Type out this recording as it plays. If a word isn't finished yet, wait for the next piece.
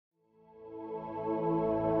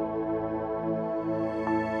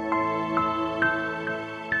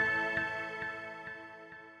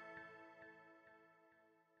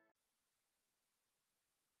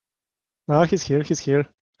He's here, he's here.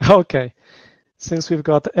 Okay, since we've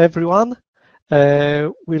got everyone,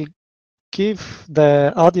 we'll give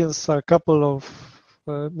the audience a couple of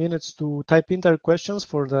minutes to type in their questions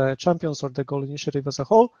for the champions or the goal initiative as a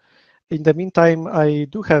whole. In the meantime, I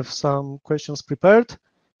do have some questions prepared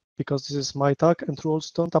because this is my talk and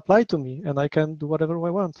rules don't apply to me and I can do whatever I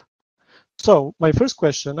want. So my first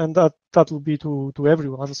question, and that will be to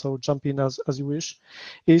everyone, so jump in as you wish,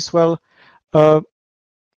 is, well,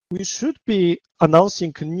 we should be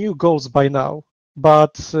announcing new goals by now,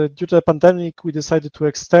 but due to the pandemic, we decided to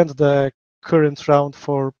extend the current round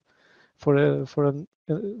for a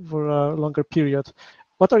longer period.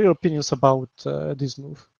 What are your opinions about this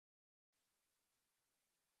move?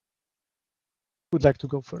 Who'd like to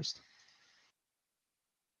go first?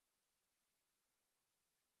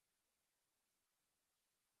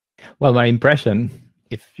 Well, my impression,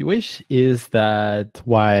 if you wish, is that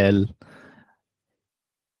while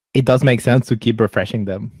it does make sense to keep refreshing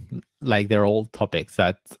them, like they're all topics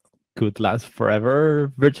that could last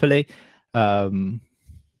forever virtually, even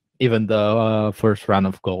the first round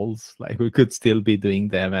of goals, like we could still be doing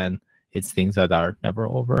them, and it's things that are never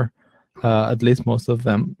over, at least most of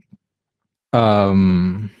them.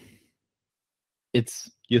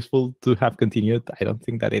 It's useful to have continued. I don't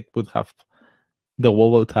think that it would have, the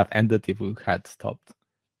war would have ended if we had stopped,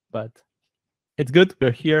 but it's good.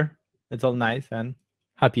 We're here. It's all nice and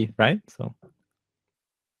happy, right? So,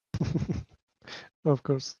 of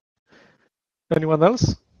course. Anyone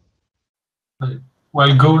else?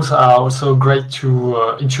 Well, goals are also great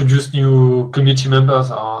to introduce new community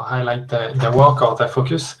members or highlight their work or their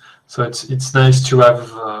focus. So it's nice to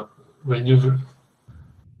have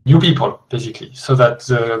new people, basically, so that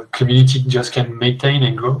the community just can maintain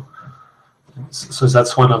and grow. So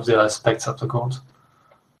that's one of the aspects of the goals.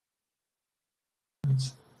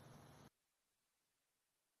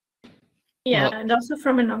 Yeah, and also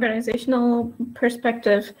from an organizational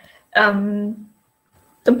perspective,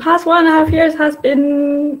 the past 1.5 years has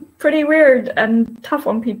been pretty weird and tough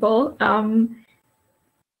on people. And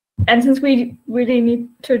since we really need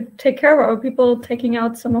to take care of our people, taking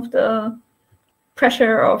out some of the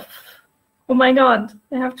pressure of, oh my God,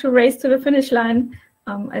 they have to race to the finish line,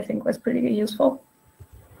 I think was pretty useful.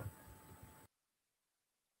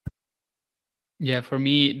 Yeah, for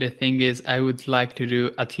me, the thing is I would like to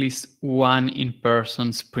do at least one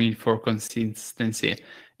in-person sprint for consistency.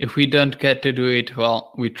 If we don't get to do it,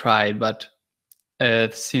 well, we tried, but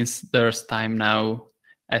since there's time now,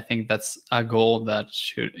 I think that's a goal that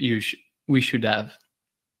we should have.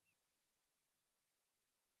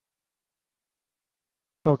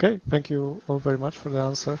 Okay, thank you all very much for the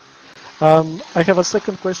answer. I have a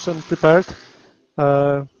second question prepared.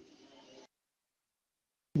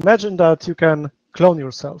 Imagine that you can clone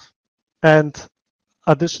yourself and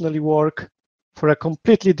additionally work for a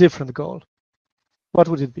completely different goal. What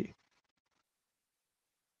would it be?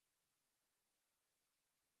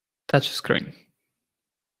 Touchscreen.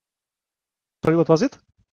 Sorry, what was it?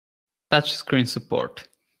 Touchscreen support.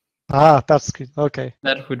 Ah, touchscreen. Okay.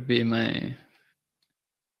 That would be my...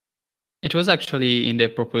 It was actually in the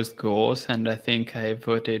proposed goals, and I think I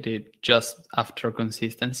voted it just after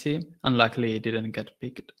consistency. Unluckily, it didn't get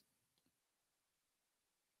picked.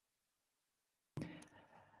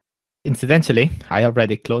 Incidentally, I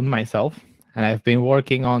already cloned myself, and I've been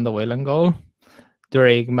working on the Wayland goal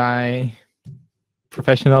during my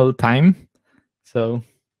professional time. So,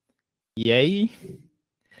 yay.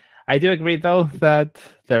 I do agree, though, that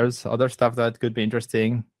there's other stuff that could be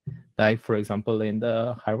interesting. Like, for example, in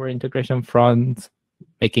the hardware integration front,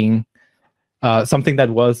 making something that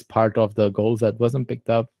was part of the goals that wasn't picked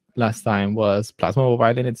up last time was Plasma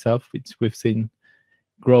Mobile in itself, which we've seen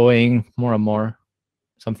growing more and more.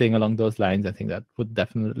 Something along those lines, I think that would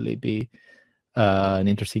definitely be an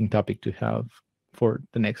interesting topic to have for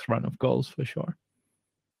the next run of goals, for sure.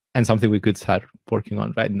 And something we could start working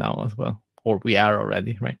on right now as well, or we are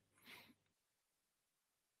already, right?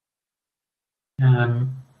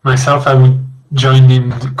 Myself, I would join in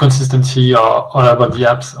consistency or all about the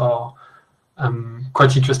apps, or I'm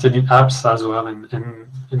quite interested in apps as well and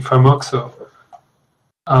in frameworks. So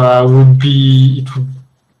I would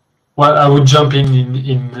jump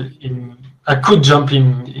in I could jump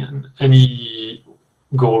in any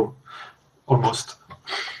goal almost.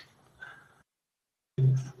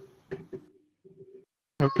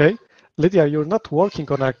 Okay, Lydia, you're not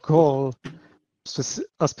working on a goal,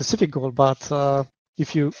 a specific goal, but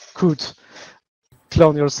if you could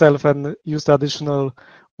clone yourself and use the additional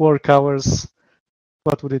work hours,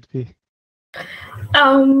 what would it be?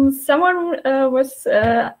 Someone was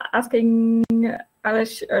asking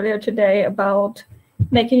Alice earlier today about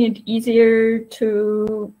making it easier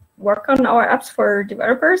to work on our apps for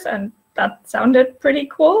developers, and that sounded pretty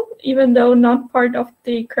cool, even though not part of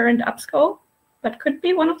the current apps goal, but could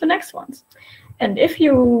be one of the next ones. And if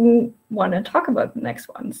you want to talk about the next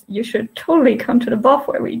ones, you should totally come to the BOF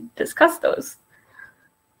where we discuss those.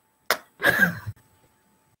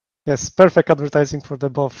 Yes, perfect advertising for the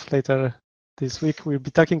BOF later this week. We'll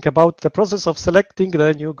be talking about the process of selecting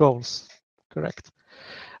the new goals. Correct.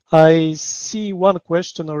 I see one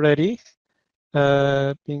question already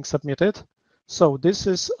being submitted. So this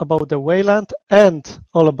is about the Wayland and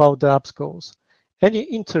all about the apps goals. Any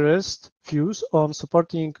interest, views on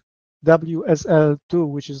supporting WSL2,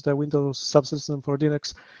 which is the Windows subsystem for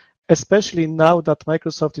Linux, especially now that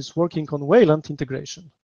Microsoft is working on Wayland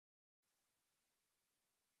integration?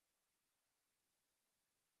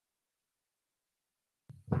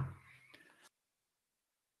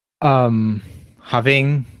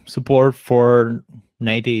 Having support for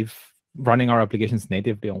running our applications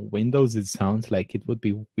natively on Windows, it sounds like it would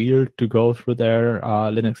be weird to go through their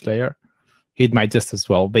Linux layer. It might just as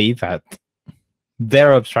well be that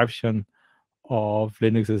their abstraction of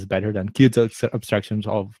Linux is better than Qt's abstractions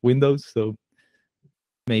of Windows. So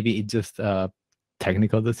maybe it's just a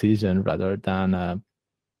technical decision rather than a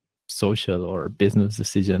social or business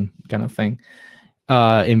decision kind of thing.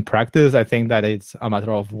 In practice, I think that it's a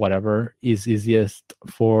matter of whatever is easiest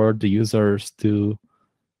for the users to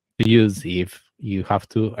use. If you have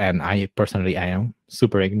to, and I am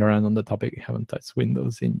super ignorant on the topic. I haven't touched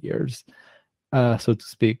Windows in years, so to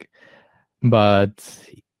speak. But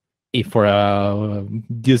if for a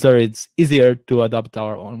user it's easier to adopt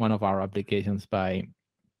one of our applications by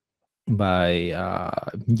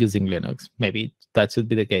using Linux, maybe that should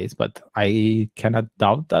be the case. But I cannot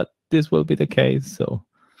doubt that this will be the case. So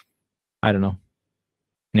I don't know.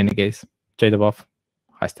 In any case, JDevOps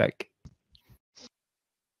hashtag.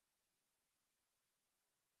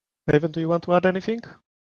 Méven, do you want to add anything?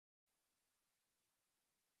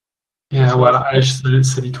 Yeah, well, I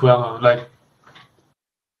said it well. Like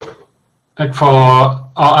for our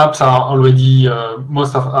apps are already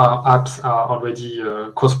most of our apps are already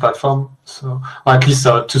cross-platform, so or at least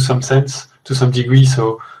to some sense, to some degree.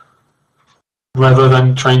 So rather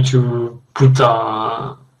than trying to put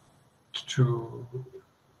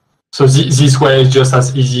this way is just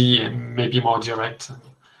as easy and maybe more direct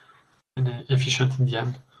and efficient in the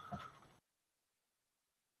end.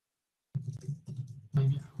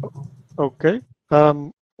 Maybe. Okay.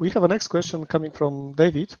 We have a next question coming from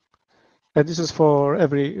David, and this is for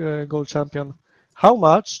every gold champion. How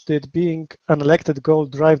much did being an elected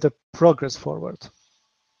gold drive the progress forward?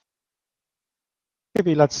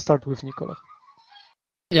 Maybe let's start with Niccolò.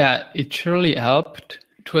 Yeah, it surely helped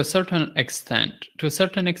to a certain extent.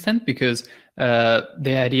 Because the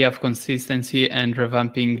idea of consistency and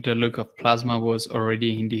revamping the look of Plasma was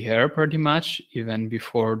already in the air pretty much, even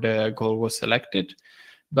before the goal was selected.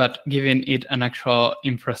 But giving it an actual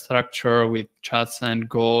infrastructure with chats and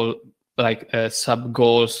goal, like sub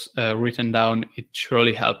goals written down, it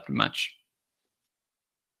surely helped much.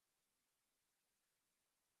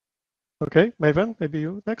 Okay, Méven, maybe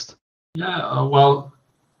you next. Yeah, well,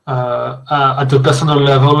 at the personal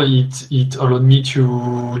level, it allowed me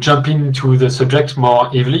to jump into the subject more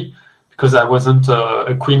heavily because I wasn't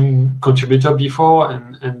a Queen contributor before,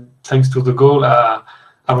 and thanks to the goal, I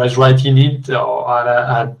was right in it, or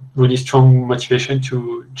I had really strong motivation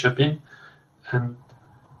to jump in, and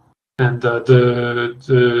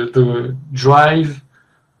the drive.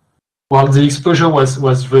 Well, the exposure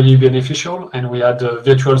was really beneficial, and we had a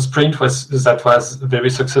virtual sprint that was very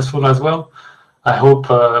successful as well. I hope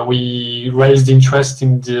we raised interest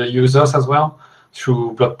in the users as well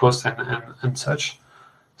through blog posts and such.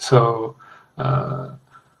 So I'm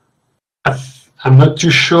not too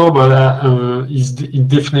sure, but it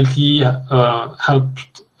definitely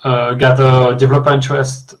helped gather developer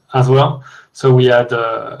interest as well. So we had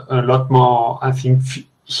a lot more, I think,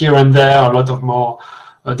 here and there, a lot of more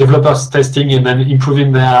developers testing and then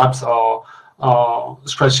improving their apps or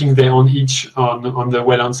scratching their own itch on the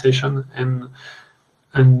Wayland session, and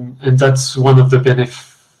that's one of the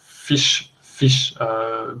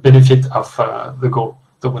benefit of the goal,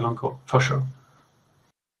 the Wayland goal, for sure.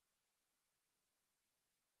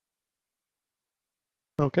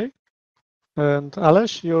 Okay, and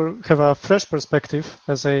Aleš, you have a fresh perspective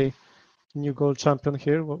as a new gold champion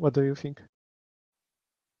here. What do you think?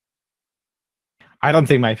 I don't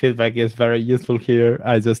think my feedback is very useful here.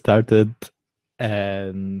 I just started,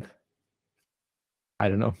 and I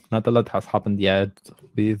don't know, not a lot has happened yet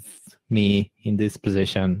with me in this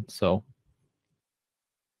position. So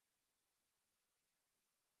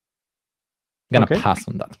I'm Okay. gonna pass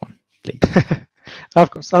on that one, please. Of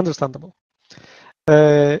course, understandable.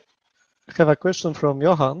 I have a question from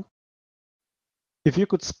Johan. If you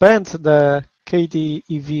could spend the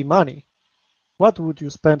KDE money, what would you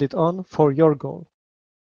spend it on for your goal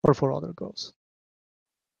or for other goals?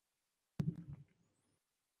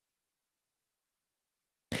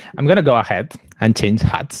 I'm gonna go ahead and change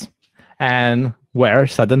hats and wear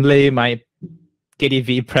suddenly my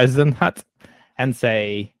KDE president hat and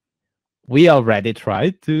say, we already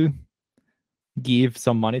tried to give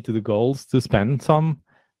some money to the goals to spend some,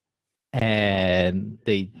 and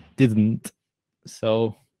they didn't.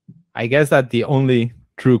 So I guess that the only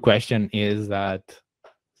true question is that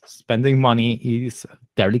spending money is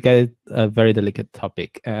a very delicate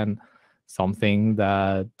topic, and something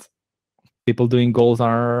that people doing goals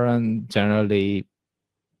are generally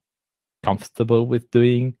comfortable with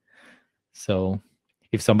doing. So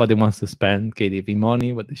if somebody wants to spend KDE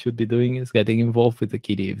money, what they should be doing is getting involved with the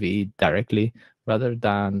KDE directly rather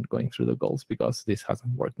than going through the goals, because this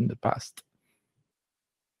hasn't worked in the past.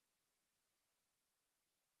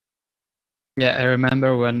 Yeah, I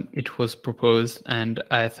remember when it was proposed and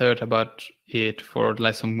I thought about it for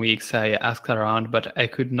like some weeks. I asked around, but I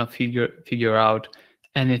could not figure out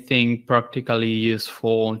anything practically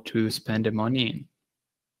useful to spend the money in.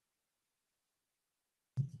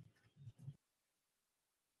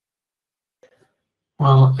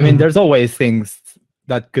 Well, I mean, there's always things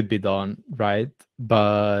that could be done, right?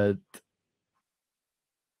 But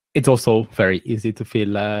it's also very easy to feel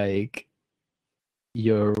like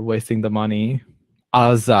you're wasting the money.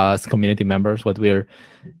 As community members, what we're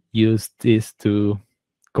used is to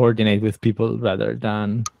coordinate with people rather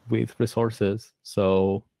than with resources.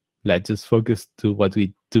 So let's just focus to what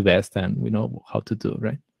we do best and we know how to do,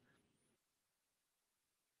 right?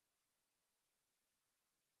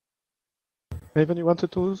 Méven, you wanted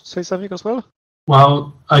to say something as well?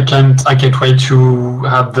 Well, I can't wait to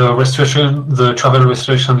have the travel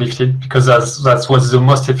restriction lifted, because that was the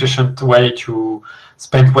most efficient way to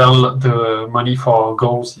spend well the money for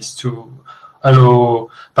goals, is to allow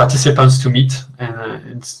participants to meet,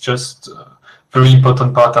 and it's just a very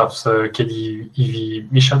important part of the KDE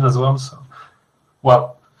mission as well. So,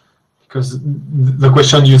 well, because the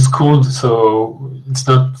question you schooled, so it's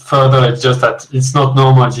not further. It's just that it's not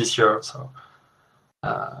normal this year. So.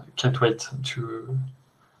 Can't wait to.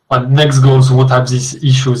 Well, next goals won't have these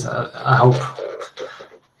issues, I hope.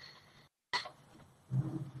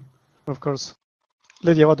 Of course.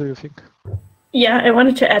 Lydia, what do you think? Yeah, I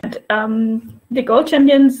wanted to add, the gold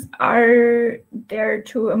champions are there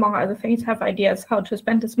to, among other things, have ideas how to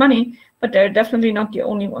spend this money, but they're definitely not the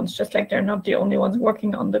only ones, just like they're not the only ones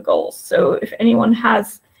working on the goals. So if anyone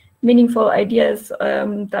has meaningful ideas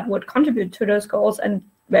that would contribute to those goals, and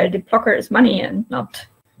where the blocker is money and not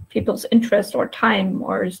people's interest or time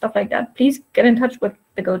or stuff like that, please get in touch with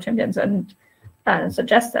the gold champions and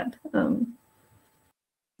suggest that.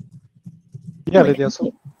 Yeah, Lydia.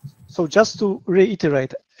 So just to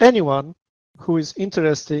reiterate, anyone who is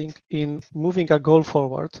interested in moving a goal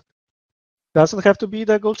forward, doesn't have to be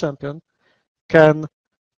the gold champion, can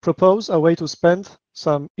propose a way to spend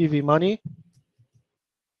some EV money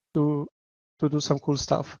to do some cool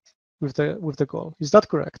stuff with the goal. Is that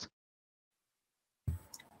correct?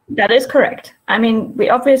 That is correct. I mean, we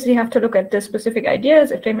obviously have to look at the specific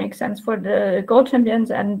ideas, if they make sense for the gold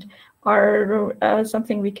champions and are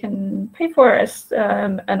something we can pay for as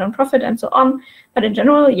a nonprofit and so on. But in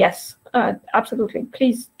general, yes, absolutely.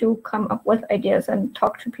 Please do come up with ideas and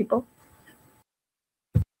talk to people.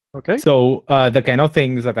 Okay. So the kind of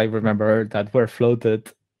things that I remember that were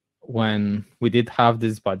floated when we did have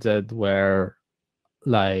this budget were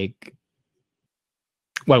like,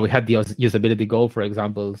 well, we had the usability goal, for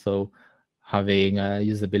example. So having a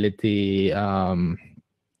usability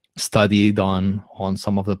studied on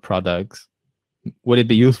some of the products. Would it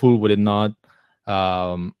be useful? Would it not?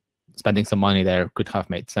 Spending some money there could have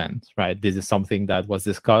made sense, right? This is something that was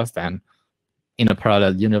discussed and in a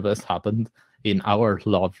parallel universe happened. In our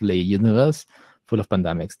lovely universe full of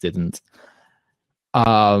pandemics didn't.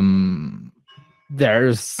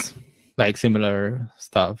 There's like similar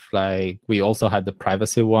stuff. Like we also had the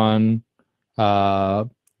privacy one,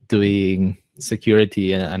 doing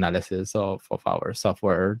security analysis of our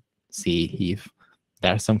software, see if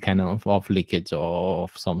there's some kind of leakage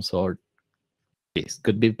of some sort. This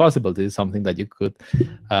could be possible. This is something that you could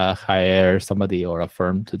hire somebody or a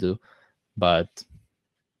firm to do, but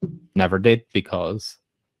never did because,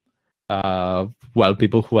 well,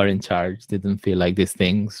 people who are in charge didn't feel like these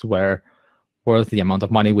things were worth the amount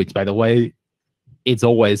of money, which, by the way, it's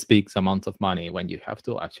always big amounts of money when you have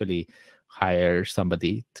to actually hire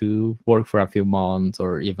somebody to work for a few months,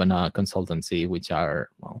 or even a consultancy, which are,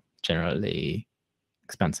 well, generally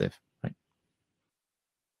expensive, right?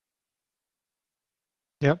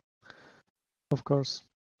 Yeah, of course.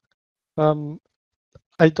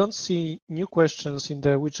 I don't see new questions in the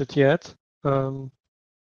widget yet,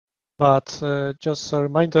 but just a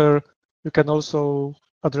reminder, you can also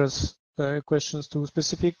address questions to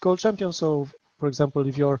specific goal champions. So, for example,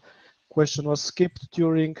 if your question was skipped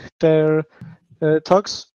during their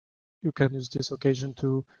talks, you can use this occasion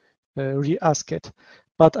to re-ask it.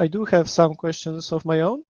 But I do have some questions of my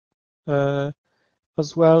own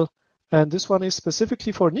as well, and this one is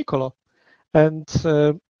specifically for Niccolò. And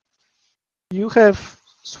you have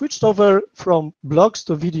switched over from blogs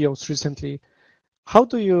to videos recently. How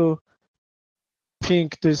do you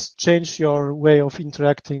think this changed your way of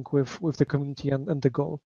interacting with the community and the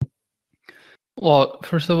goal? Well,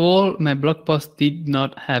 first of all, my blog post did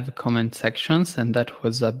not have comment sections, and that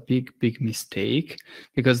was a big mistake,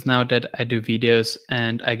 because now that I do videos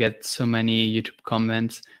and I get so many YouTube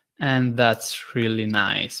comments, and that's really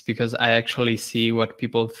nice because I actually see what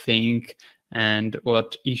people think and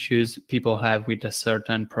what issues people have with a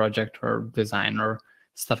certain project or design or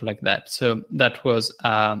stuff like that. So that was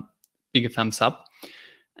a big thumbs up.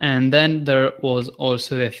 And then there was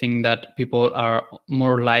also the thing that people are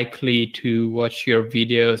more likely to watch your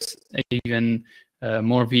videos, even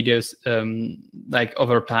more videos, like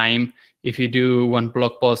over time. If you do one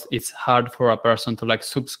blog post, it's hard for a person to like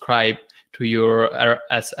subscribe to your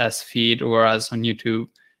RSS feed, whereas on YouTube,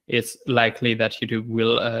 it's likely that YouTube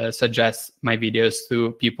will suggest my videos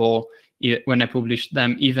to people when I publish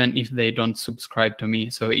them, even if they don't subscribe to me.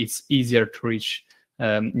 So it's easier to reach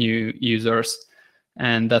new users.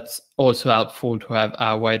 And that's also helpful to have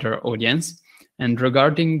a wider audience. And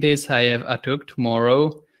regarding this, I have a talk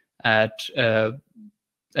tomorrow at, I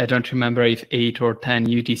don't remember if 8 or 10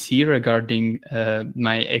 UTC regarding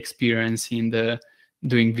my experience in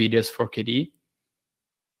doing videos for KDE.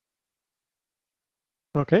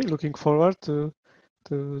 Okay, looking forward to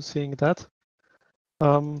seeing that.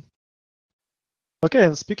 Okay,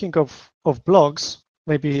 and speaking of blogs,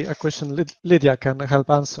 maybe a question Lydia can help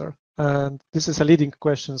answer. And this is a leading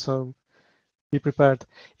question, so be prepared.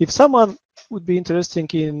 If someone would be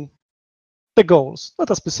interested in the goals, not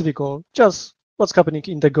a specific goal, just what's happening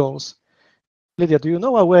in the goals. Lydia, do you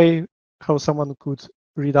know a way how someone could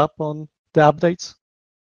read up on the updates?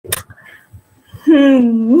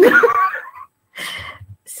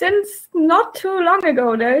 Since not too long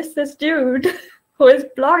ago, there's this dude who is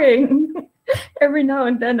blogging every now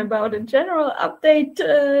and then about a general update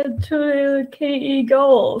to KDE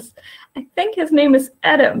goals. I think his name is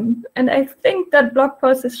Adam, and I think that blog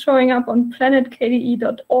post is showing up on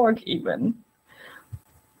planetkde.org even.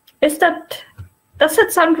 Does that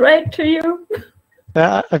sound right to you?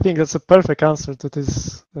 Yeah, I think that's a perfect answer to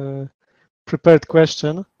this prepared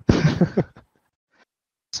question.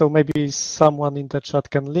 So maybe someone in the chat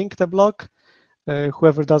can link the blog.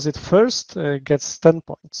 Whoever does it first gets 10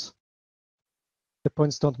 points. The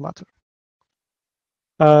points don't matter.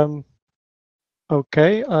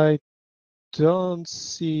 Okay, I don't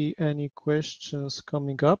see any questions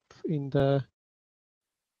coming up in the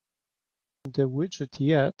widget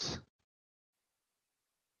yet.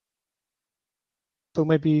 So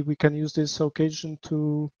maybe we can use this occasion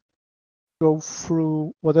to go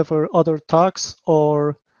through whatever other tags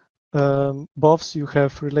or buffs you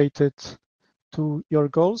have related to your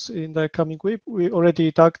goals in the coming week. We already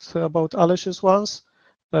talked about Alesh's ones.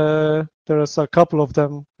 There is a couple of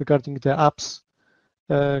them regarding the apps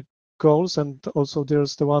goals, and also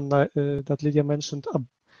there's the one that Lydia mentioned,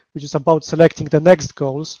 which is about selecting the next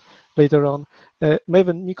goals later on.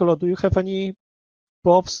 Méven, Niccolò, do you have any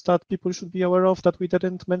buffs that people should be aware of that we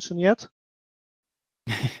didn't mention yet?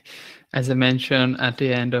 As I mentioned at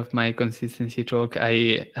the end of my consistency talk,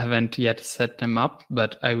 I haven't yet set them up,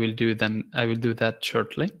 but I will do them. I will do that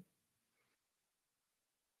shortly.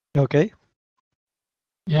 Okay.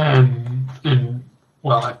 Yeah, and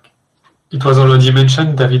well, it was already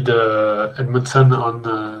mentioned. David Edmondson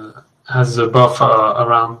has a buff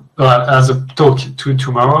around has a talk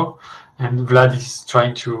tomorrow, and Vlad is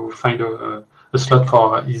trying to find a slot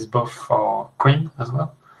for his buff for Queen as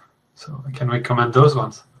well. So I can recommend those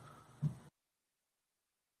ones.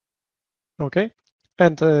 Okay,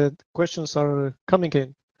 and questions are coming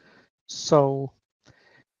in. So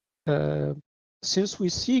since we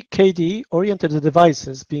see KDE-oriented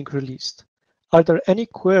devices being released, are there any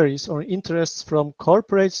queries or interests from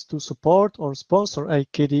corporates to support or sponsor a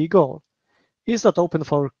KDE goal? Is that open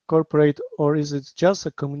for corporate, or is it just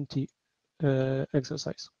a community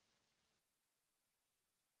exercise?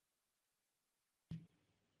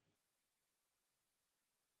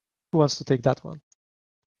 Who wants to take that one?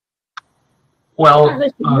 Well, Do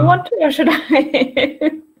you want to, or should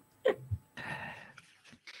I?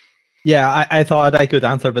 Yeah, I thought I could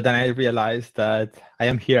answer, but then I realized that I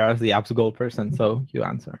am here as the apps goal person, so you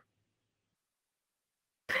answer.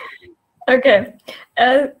 Okay,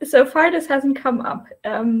 so far this hasn't come up,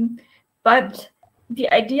 but the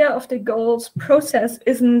idea of the goals process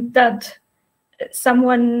isn't that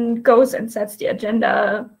someone goes and sets the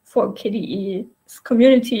agenda for KDE's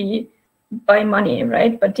community by money,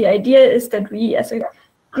 right? But the idea is that we as a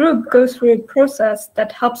group go through a process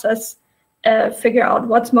that helps us figure out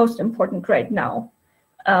what's most important right now,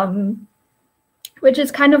 which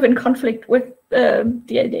is kind of in conflict with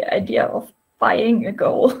the idea of buying a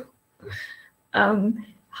goal.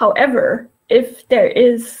 However, if there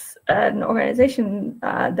is an organization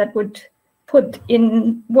that would put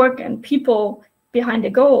in work and people behind a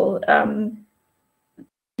goal,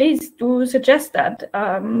 please do suggest that.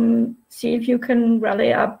 See if you can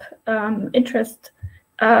rally up interest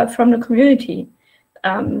from the community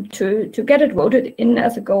to get it voted in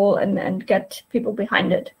as a goal and get people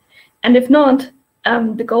behind it. And if not,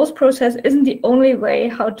 the goals process isn't the only way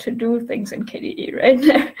how to do things in KDE,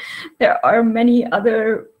 right? There are many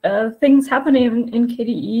other things happening in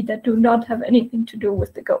KDE that do not have anything to do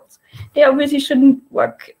with the goals. They obviously shouldn't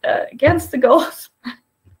work against the goals.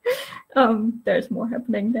 There's more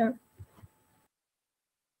happening there.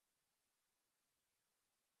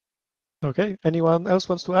 Okay, anyone else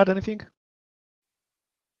wants to add anything?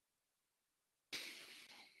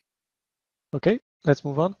 Okay, let's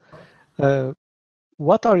move on.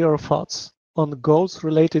 What are your thoughts on goals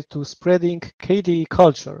related to spreading KDE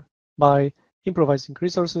culture by improvising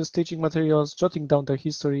resources, teaching materials, jotting down the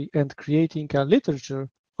history, and creating a literature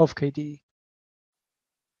of KDE?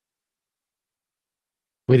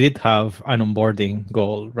 We did have an onboarding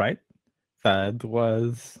goal, right? That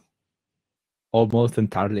was almost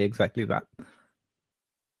entirely exactly that.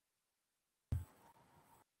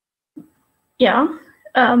 Yeah,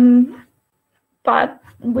 but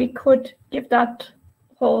we could give that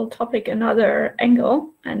whole topic another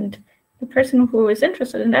angle, and the person who is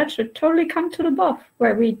interested in that should totally come to the BOF,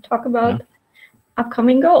 where we talk about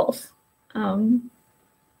upcoming goals and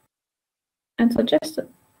suggest it.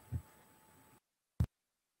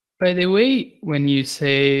 By the way, when you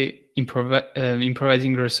say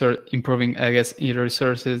improvising improving, I guess,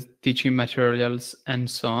 resources, teaching materials, and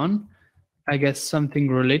so on, I guess something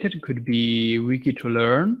related could be Wiki to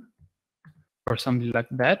Learn or something like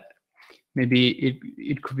that. Maybe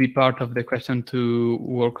it could be part of the question to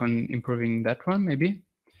work on improving that one, maybe.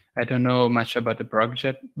 I don't know much about the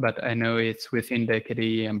project, but I know it's within the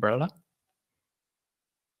KDE umbrella.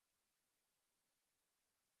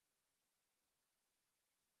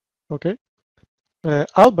 Okay.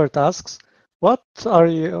 Albert asks, what's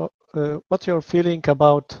your feeling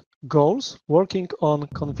about goals working on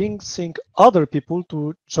convincing other people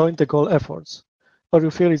to join the goal efforts? Or you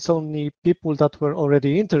feel it's only people that were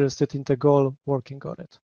already interested in the goal working on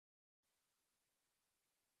it?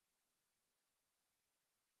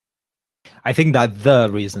 I think that the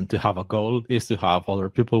reason to have a goal is to have other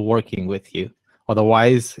people working with you.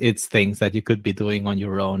 Otherwise, it's things that you could be doing on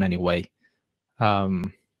your own anyway.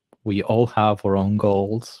 We all have our own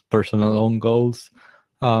goals, personal own goals.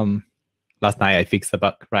 Last night I fixed a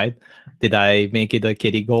bug, right? Did I make it a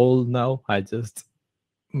KDE goal? No, I just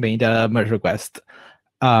made a merge request.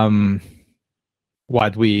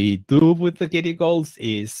 What we do with the KDE goals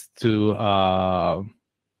is to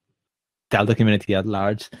tell the community at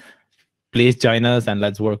large, please join us and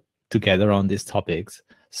let's work together on these topics.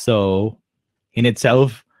 So in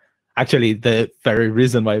itself, actually, the very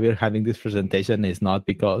reason why we're having this presentation is not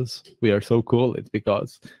because we are so cool, it's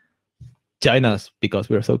because join us because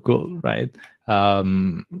we're so cool, right?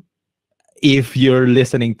 If you're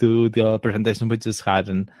listening to the presentation we just had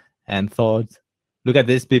and thought, look at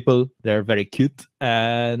these people, they're very cute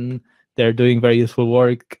and they're doing very useful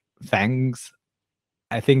work, thanks.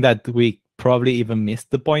 I think that we probably even missed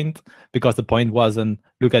the point, because the point wasn't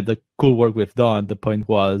look at the cool work we've done. The point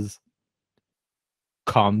was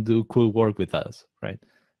come do cool work with us, right?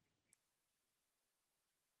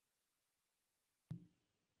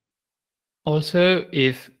 Also,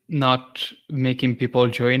 if not making people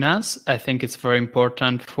join us, I think it's very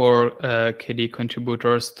important for KDE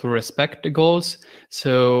contributors to respect the goals.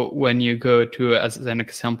 So when you go to, as an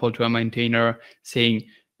example, to a maintainer saying,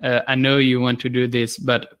 I know you want to do this,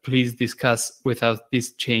 but please discuss without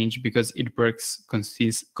this change because it breaks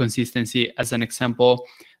consistency. As an example,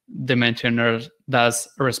 the maintainer does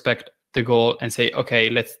respect the goal and say, okay,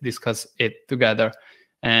 let's discuss it together.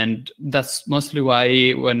 And that's mostly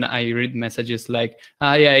why when I read messages like,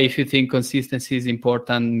 yeah, if you think consistency is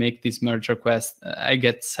important, make this merge request, I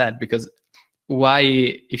get sad, because why,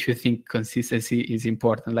 if you think consistency is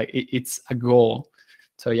important? Like, it's a goal.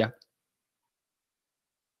 So yeah.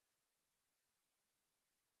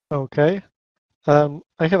 Okay. I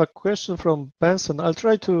have a question from Benson. I'll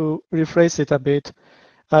try to rephrase it a bit.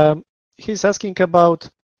 He's asking about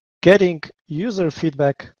getting user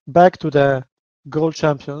feedback back to the goal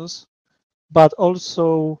champions, but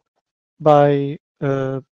also by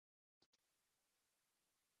where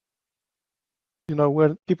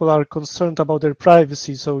people are concerned about their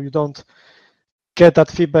privacy, so you don't get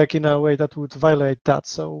that feedback in a way that would violate that.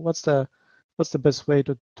 So what's the best way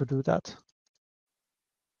to do that?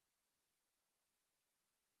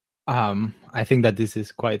 I think that this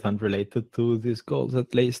is quite unrelated to these goals,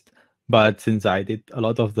 at least. But since I did a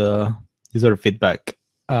lot of the user feedback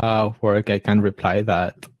work, I can reply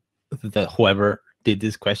that whoever did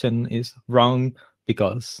this question is wrong,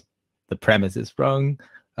 because the premise is wrong.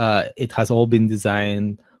 It has all been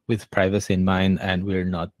designed with privacy in mind, and we're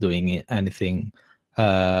not doing anything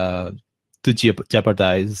to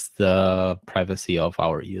jeopardize the privacy of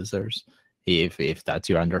our users. If that's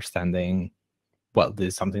your understanding, well, this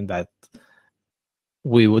is something that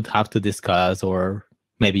we would have to discuss, or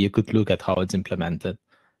maybe you could look at how it's implemented.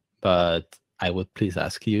 But I would please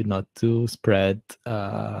ask you not to spread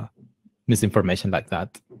misinformation like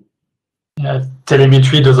that. Yeah,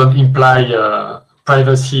 telemetry doesn't imply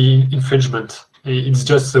privacy infringement. It's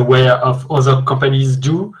just the way of other companies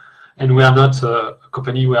do, and we are not a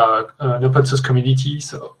company. We are an open source community,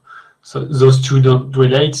 so those two don't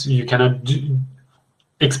relate. You cannot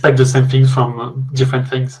expect the same things from different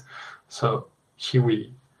things. So here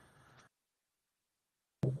we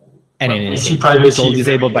see privacy. It's all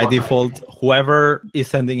disabled by default. Whoever is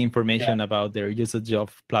sending information about their usage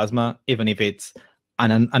of Plasma, even if it's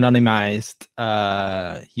an anonymized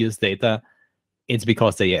use data, it's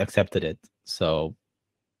because they accepted it. So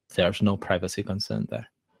there's no privacy concern there.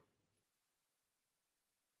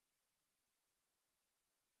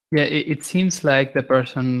 Yeah, it seems like the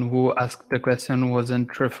person who asked the question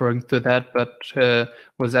wasn't referring to that, but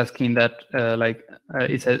was asking that,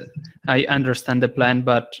 it said, I understand the plan,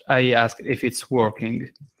 but I asked if it's working.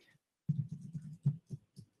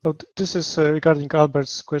 So this is regarding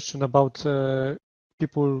Albert's question about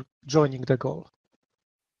people joining the goal.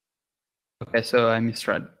 Okay, so I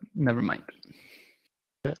misread. Never mind.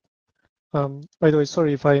 Yeah. By the way,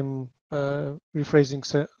 sorry if I'm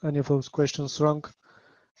rephrasing any of those questions wrong.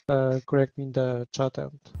 Correct me in the chat,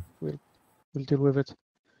 and we'll deal with it.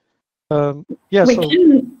 Yeah, we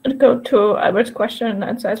can go to Albert's question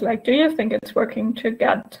and says, like, do you think it's working to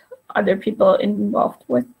get other people involved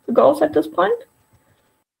with the goals at this point?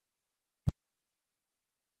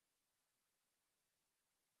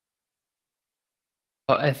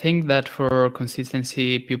 I think that for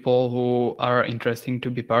consistency, people who are interesting to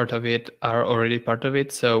be part of it are already part of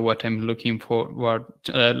it. So what I'm looking for,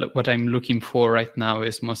 right now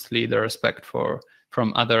is mostly the respect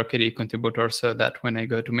from other KDE contributors, so that when I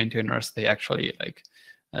go to maintainers, they actually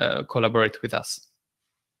collaborate with us.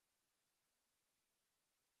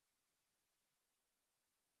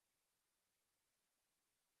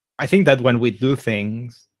 I think that when we do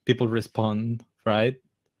things, people respond, right?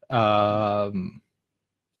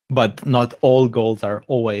 But not all goals are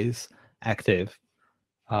always active,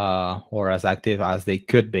 or as active as they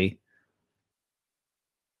could be.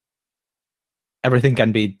 Everything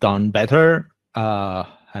can be done better, and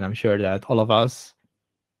I'm sure that all of us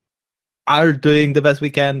are doing the best we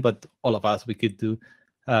can, but all of us, we could do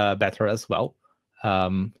better as well.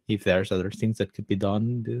 If there's other things that could be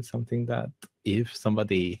done, this is something that if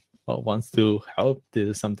somebody wants to help, this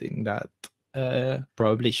is something that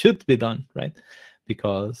probably should be done, right?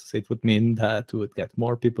 Because it would mean that we would get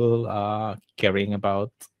more people caring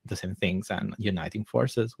about the same things and uniting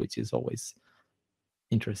forces, which is always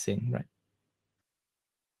interesting, right?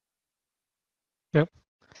 Yep.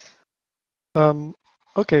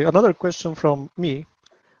 Okay, another question from me,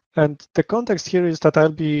 and the context here is that I'll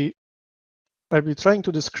be trying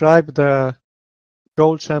to describe the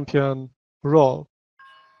goal champion role,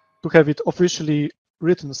 to have it officially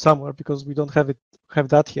written somewhere, because we don't have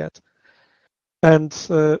that yet. And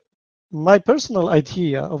my personal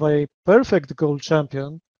idea of a perfect goal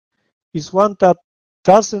champion is one that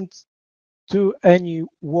doesn't do any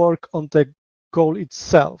work on the goal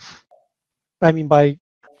itself. I mean, by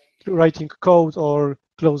writing code or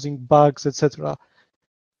closing bugs, etc.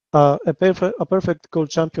 A perfect goal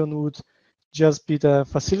champion would just be the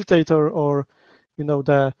facilitator, or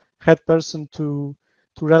the head person to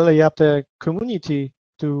rally up the community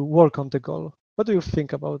to work on the goal. What do you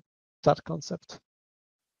think about that concept?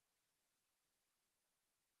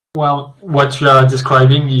 Well, what you are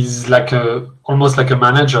describing is like almost like a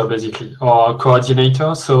manager, basically, or a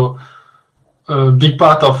coordinator. So a big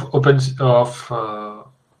part of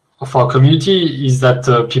our community is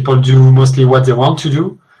that people do mostly what they want to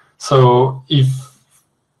do. So if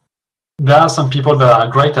there are some people that are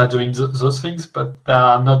great at doing those things, but there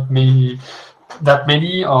are not that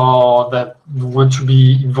many, or that want to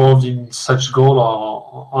be involved in such goal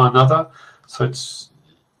or another. So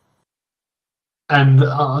and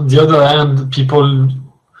on the other hand,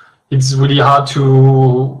 it's really hard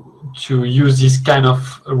to use this kind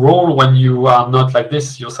of role when you are not like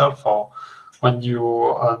this yourself, or when you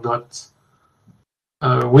are not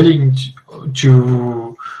willing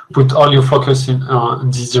to put all your focus in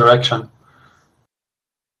this direction.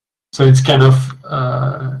 So it's kind of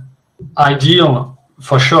ideal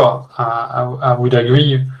for sure. I would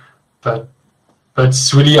agree, but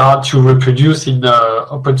it's really hard to reproduce in the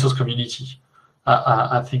open source community.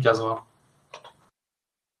 I think as well.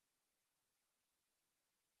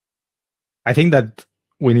 I think that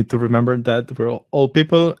we need to remember that we're all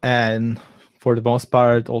people, and for the most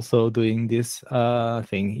part also doing this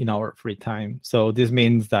thing in our free time. So this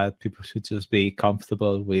means that people should just be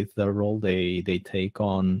comfortable with the role they take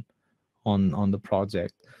on the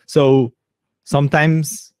project. So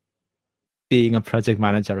sometimes being a project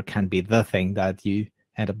manager can be the thing that you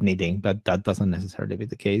end up needing, but that doesn't necessarily be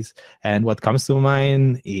the case. And what comes to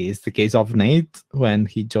mind is the case of Nate when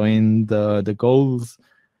he joined the goals.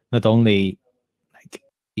 Not only like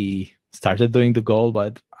he started doing the goal,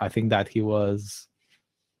 but I think that he was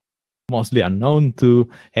mostly unknown to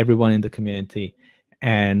everyone in the community.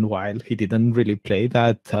 And while he didn't really play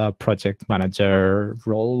that project manager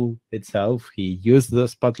role itself, he used the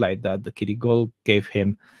spotlight that the KDE goal gave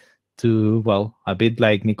him to, well, a bit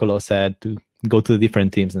like Niccolò said, to go to the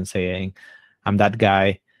different teams and saying, I'm that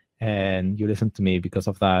guy, and you listen to me because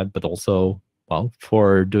of that, but also, well,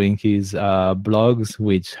 for doing his blogs,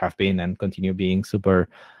 which have been and continue being super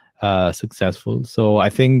successful. So I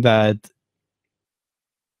think that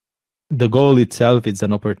the goal itself is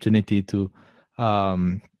an opportunity to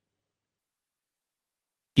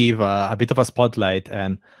give a bit of a spotlight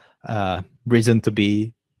and reason to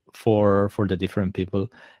be for the different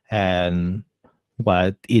people. And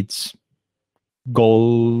what each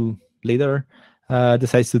goal leader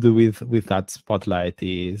decides to do with that spotlight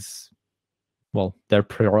is, well, their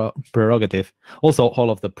prerogative. Also, all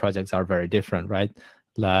of the projects are very different, right?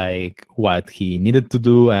 Like what he needed to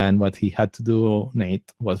do and what he had to do,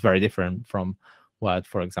 Nate, was very different from what,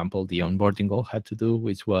 for example, the onboarding goal had to do,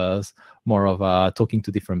 which was more of a talking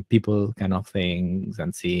to different people kind of things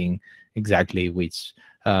and seeing exactly which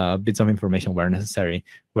bits of information were necessary,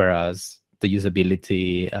 whereas the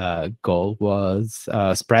usability goal was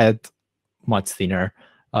spread much thinner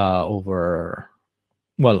over,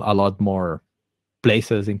 well, a lot more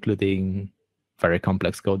places, including very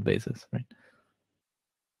complex code bases, right?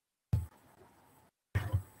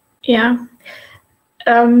 Yeah.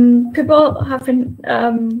 People have been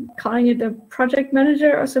calling it a project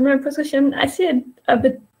manager or similar position. I see it a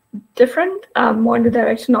bit different, more in the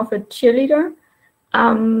direction of a cheerleader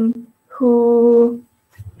who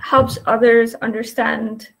helps others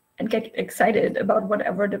understand and get excited about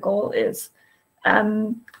whatever the goal is.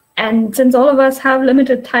 And since all of us have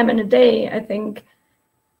limited time in a day, I think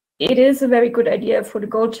it is a very good idea for the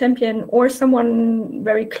goal champion or someone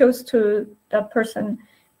very close to that person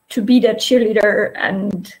to be that cheerleader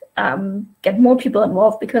and get more people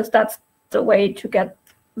involved, because that's the way to get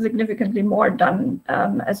significantly more done,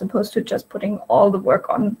 as opposed to just putting all the work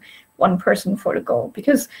on one person for the goal.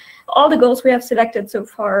 Because all the goals we have selected so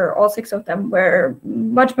far, all 6 of them, were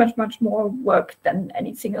much, much, much more work than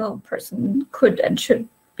any single person could and should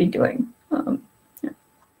be doing. Yeah.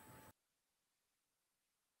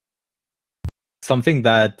 Something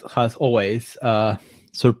that has always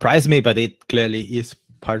surprised me, but it clearly is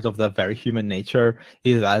part of the very human nature,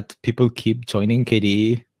 is that people keep joining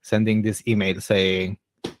KDE, sending this email saying,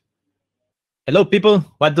 hello people,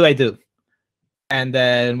 what do I do? And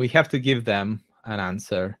then we have to give them an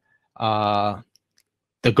answer. The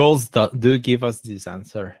goals do give us this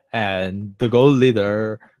answer, and the goal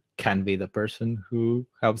leader can be the person who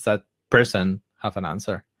helps that person have an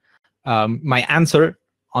answer. My answer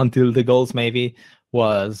until the goals maybe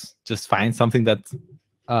was just find something that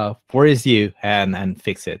worries you and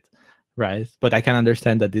fix it, right? But I can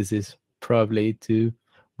understand that this is probably too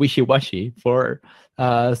wishy-washy for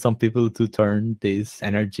some people to turn this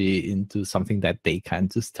energy into something that they can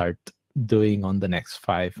just start doing on the next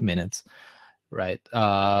 5 minutes, right?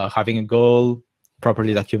 Having a goal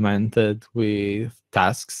properly documented with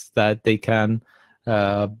tasks that they can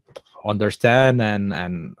understand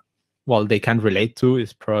and well, they can relate to,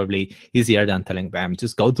 is probably easier than telling them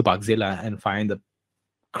just go to Bugzilla and find a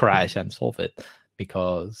crash and solve it.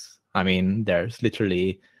 Because I mean, there's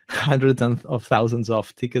literally hundreds of thousands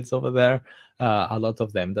of tickets over there, a lot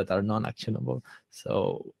of them that are non-actionable.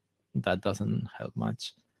 So that doesn't help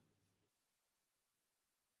much.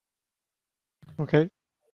 Okay,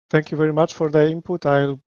 thank you very much for the input.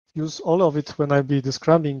 I'll use all of it when I'll be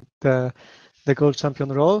describing the gold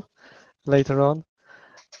champion role later on.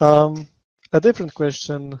 A different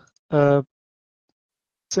question,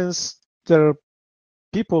 since there are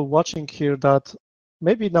people watching here that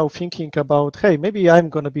maybe now thinking about, hey, maybe I'm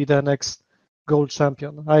going to be the next gold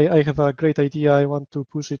champion. I have a great idea. I want to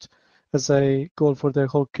push it as a goal for the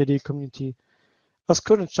whole KDE community. As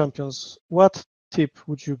current champions, what tip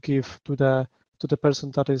would you give to the person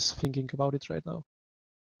that is thinking about it right now?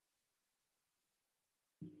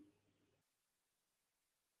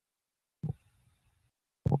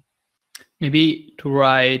 Maybe to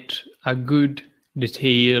write a good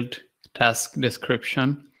detailed task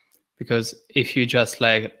description, because if you just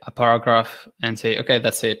like a paragraph and say, okay,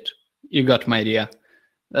 that's it, you got my idea,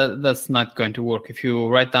 that's not going to work. If you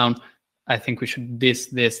write down, I think we should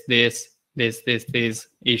these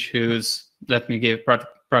issues, let me give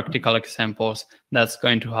practical examples, that's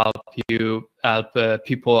going to help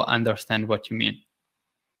people understand what you mean.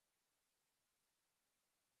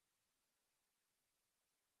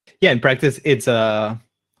 Yeah, in practice, it's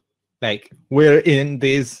like we're in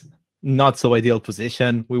this not so ideal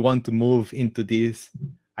position. We want to move into this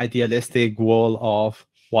idealistic wall of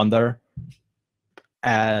wonder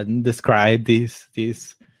and describe this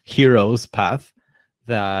hero's path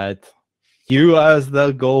that you, as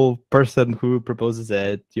the goal person who proposes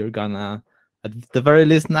it, you're gonna at the very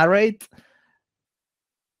least narrate.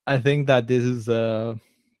 I think that this is a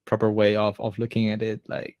proper way of looking at it.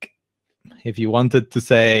 Like, if you wanted to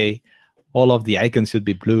say all of the icons should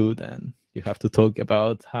be blue, then you have to talk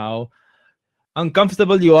about how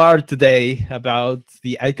uncomfortable you are today about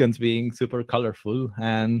the icons being super colorful,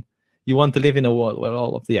 and you want to live in a world where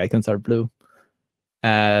all of the icons are blue.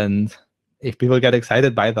 And if people get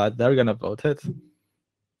excited by that, they're gonna vote it.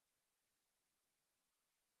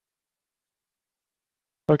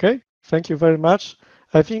 Okay, thank you very much.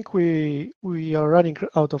 I think we are running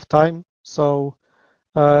out of time, so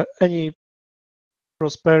any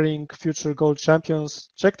prospering future gold champions,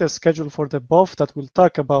 check the schedule for the BOF that will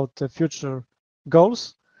talk about the future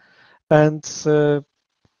goals. And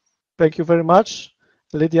thank you very much,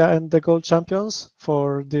 Lydia and the gold champions,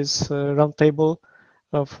 for this roundtable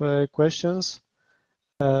of questions.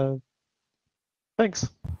 Thanks.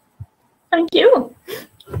 Thank you.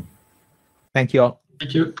 Thank you all.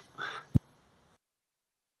 Thank you.